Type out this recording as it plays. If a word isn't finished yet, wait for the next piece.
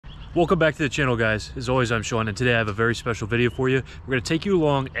Welcome back to the channel, guys. As always, I'm Sean, and today I have a very special video for you. We're going to take you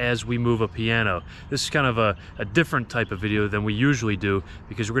along as we move a piano. This is kind of a different type of video than we usually do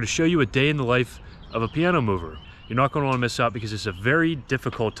because we're going to show you a day in the life of a piano mover. You're not going to want to miss out because it's a very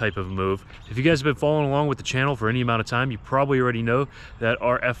difficult type of move. If you guys have been following along with the channel for any amount of time, you probably already know that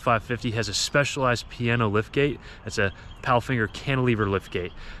our F550 has a specialized piano liftgate. That's a Palfinger cantilever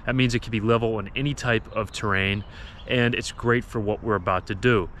liftgate. That means it can be level on any type of terrain, and it's great for what we're about to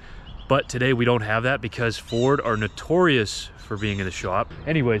do. But today we don't have that because Ford are notorious for being in the shop.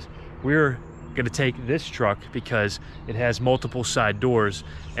 Anyways, we're gonna take this truck because it has multiple side doors,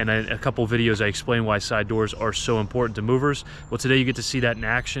 and in a couple videos I explain why side doors are so important to movers. Well, today you get to see that in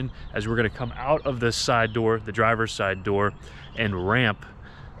action as we're gonna come out of this side door, the driver's side door, and ramp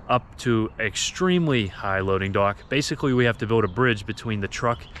up to extremely high loading dock. Basically, we have to build a bridge between the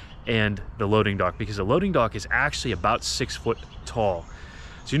truck and the loading dock because the loading dock is actually about 6 foot tall.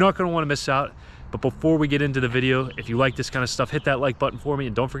 So you're not going to want to miss out. But before we get into the video, if you like this kind of stuff, hit that like button for me,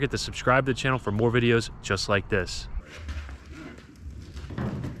 and don't forget to subscribe to the channel for more videos just like this.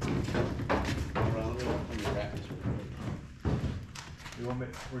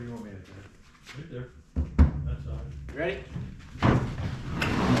 Where do you want me to do it? Right there. That's all right. You ready?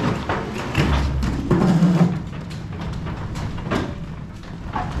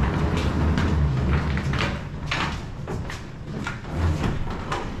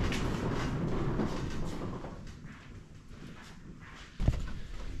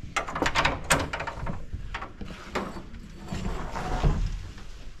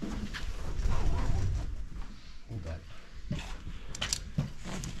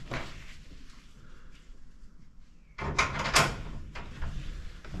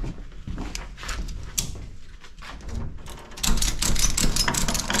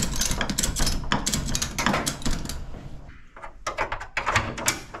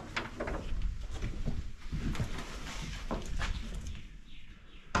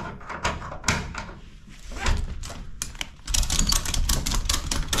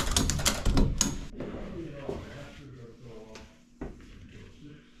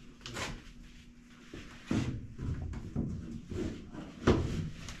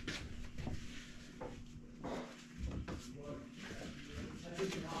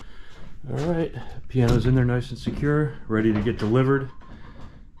 All right, piano's in there nice and secure, ready to get delivered.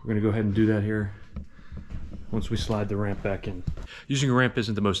 We're gonna go ahead and do that here once we slide the ramp back in. Using a ramp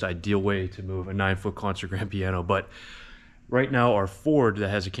isn't the most ideal way to move a 9-foot concert grand piano, but right now our Ford that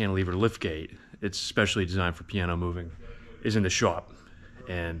has a cantilever liftgate, it's specially designed for piano moving, is in the shop.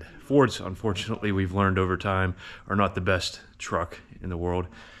 And Fords, unfortunately, we've learned over time, are not the best truck in the world.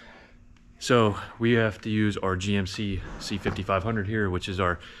 So we have to use our GMC C5500 here, which is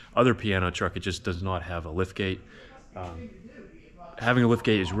our other piano truck. It just does not have a liftgate. Having a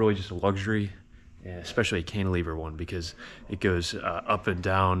liftgate is really just a luxury, especially a cantilever one, because it goes up and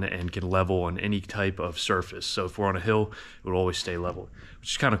down and can level on any type of surface. So if we're on a hill, it will always stay level, which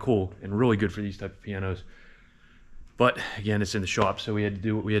is kind of cool and really good for these type of pianos. But again, it's in the shop, so we had to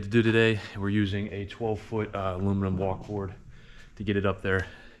do what we had to do today. We're using a 12-foot aluminum walkboard to get it up there.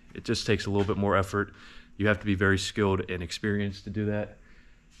 It just takes a little bit more effort. You have to be very skilled and experienced to do that.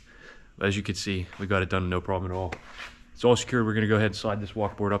 But as you can see, we got it done, no problem at all. It's all secured. We're gonna go ahead and slide this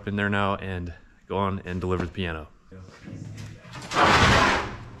walkboard up in there now and go on and deliver the piano. I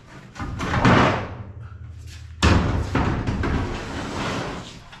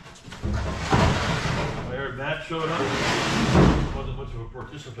heard Matt showed up. Wasn't much of a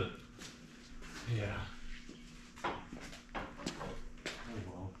participant. Yeah.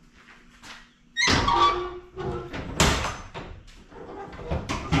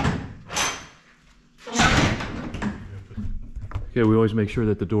 Okay, we always make sure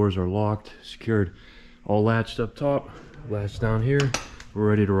that the doors are locked, secured, all latched up top, latched down here. We're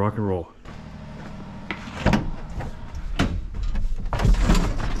ready to rock and roll.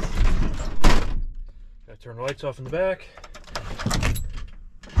 Gotta turn the lights off in the back.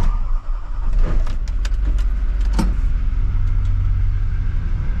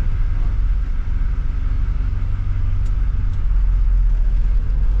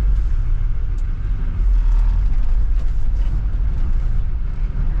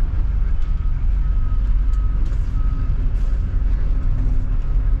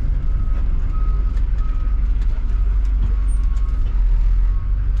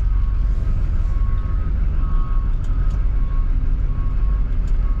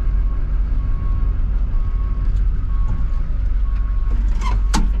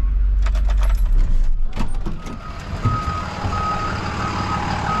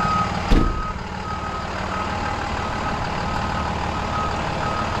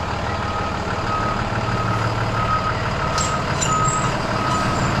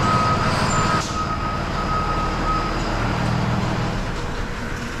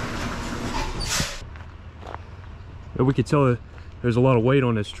 And we could tell there's a lot of weight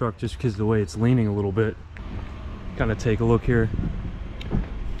on this truck just because of the way it's leaning a little bit. Kind of take a look here.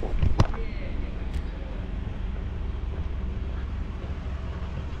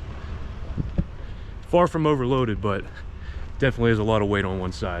 Far from overloaded, but definitely has a lot of weight on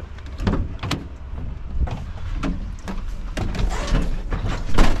one side. Ready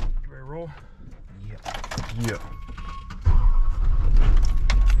to roll? Yeah.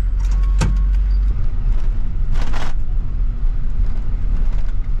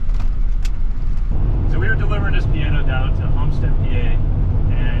 So we are delivering this piano down to Homestead, PA,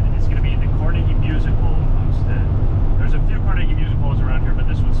 and it's going to be in the Carnegie Music Hall of Homestead. There's a few Carnegie Music Halls around here, but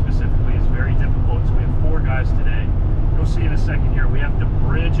this one specifically is very difficult, so we have 4 guys today. You'll see in a second here, we have to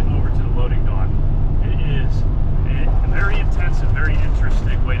bridge over to the loading dock. It is a very intensive, very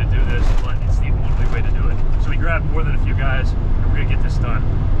interesting way to do this, but it's the only way to do it. So we grabbed more than a few guys, and we're going to get this done.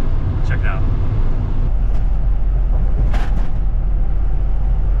 Check it out.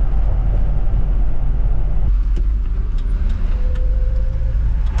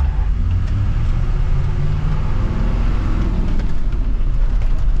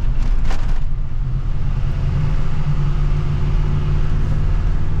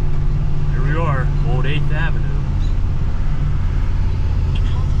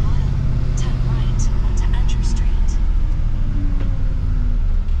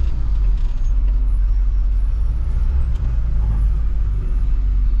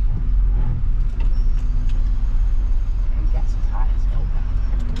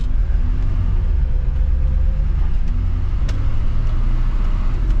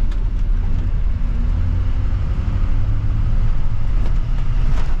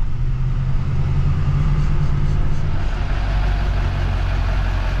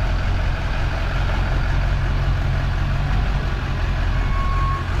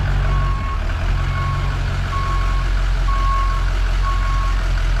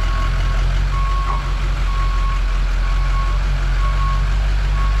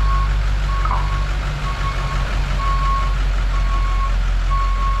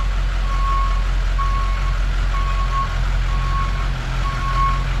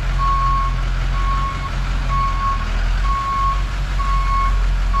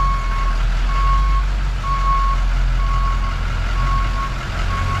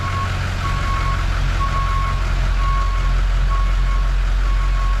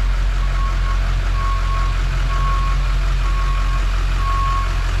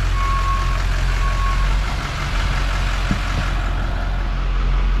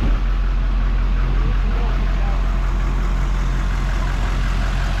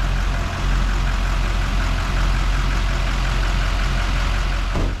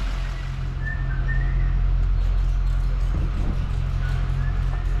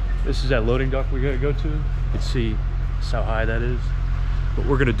 This is that loading dock we gotta go to. You can see just how high that is. What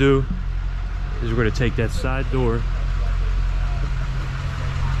we're gonna do is we're gonna take that side door.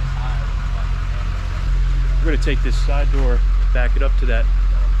 We're gonna take this side door, back it up to that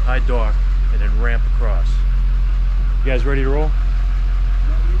high dock, and then ramp across. You guys ready to roll?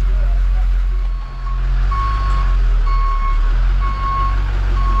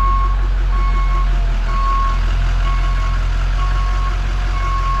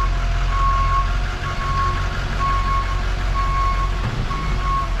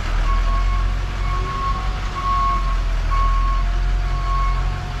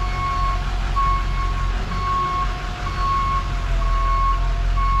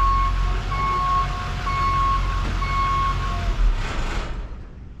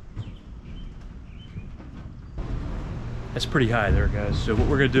 That's pretty high there, guys. So what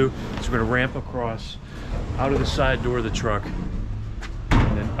we're gonna do is we're gonna ramp across out of the side door of the truck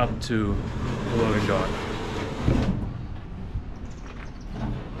and then up to the loading dock.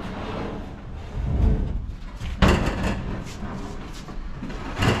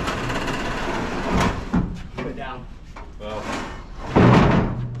 Put it down. Well,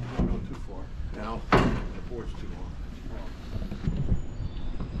 don't go too far. No. The board's too long.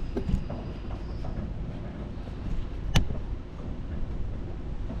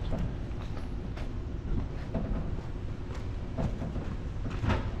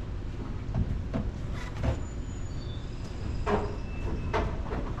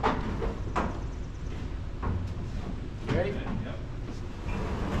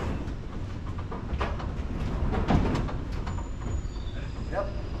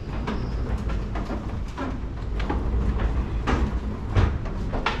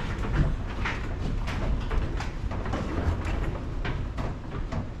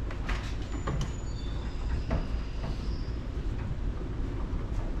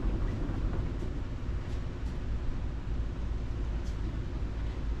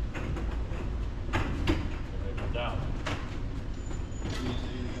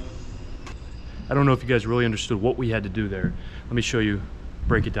 I don't know if you guys really understood what we had to do there. Let me show you,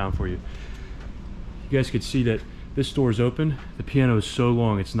 break it down for you. You guys could see that this door is open. The piano is so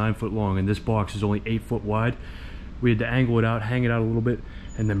long, it's 9 foot long, and this box is only 8 foot wide. We had to angle it out, hang it out a little bit,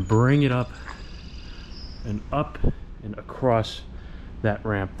 and then bring it up and across that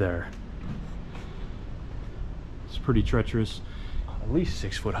ramp there. It's pretty treacherous. At least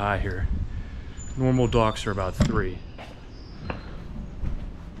 6 foot high here. Normal docks are about 3.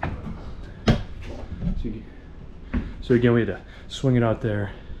 So again, we had to swing it out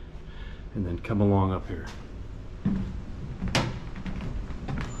there and then come along up here.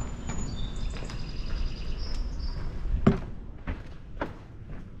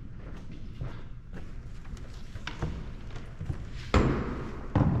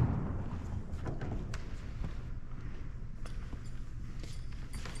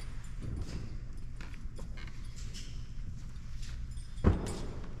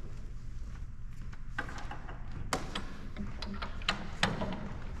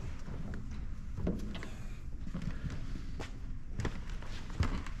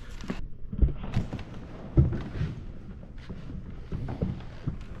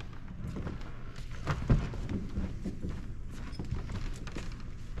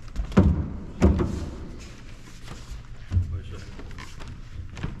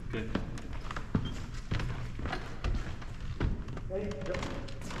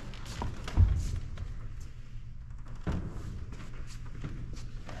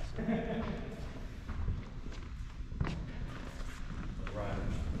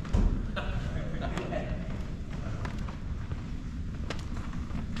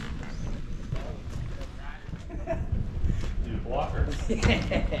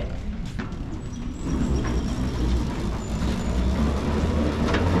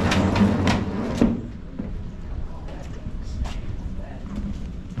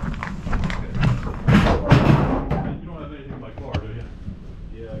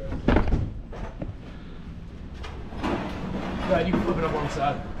 You can flip it up on the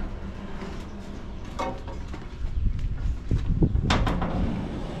side.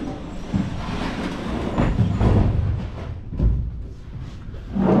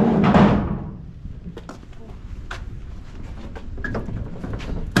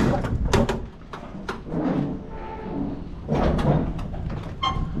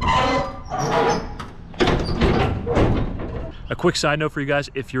 A quick side note for you guys,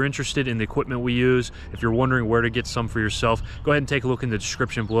 if you're interested in the equipment we use, if you're wondering where to get some for yourself, go ahead and take a look in the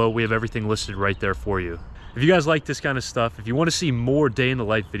description below. We have everything listed right there for you. If you guys like this kind of stuff, if you want to see more day in the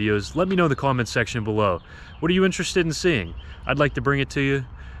life videos, let me know in the comments section below. What are you interested in seeing? I'd like to bring it to you.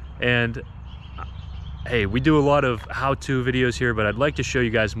 And hey, we do a lot of how-to videos here, but I'd like to show you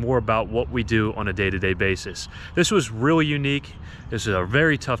guys more about what we do on a day-to-day basis. This was really unique. This is a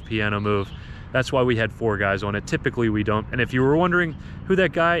very tough piano move. That's why we had 4 guys on it. Typically we don't. And if you were wondering who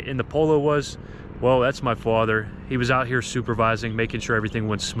that guy in the polo was, well, that's my father. He was out here supervising, making sure everything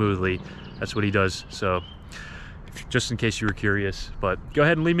went smoothly. That's what he does. So just in case you were curious, but go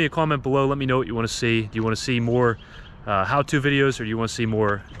ahead and leave me a comment below. Let me know what you want to see. Do you want to see more how-to videos, or do you want to see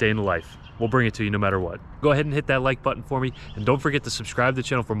more day in the life? We'll bring it to you no matter what. Go ahead and hit that like button for me. And don't forget to subscribe to the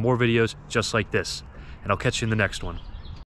channel for more videos just like this. And I'll catch you in the next one.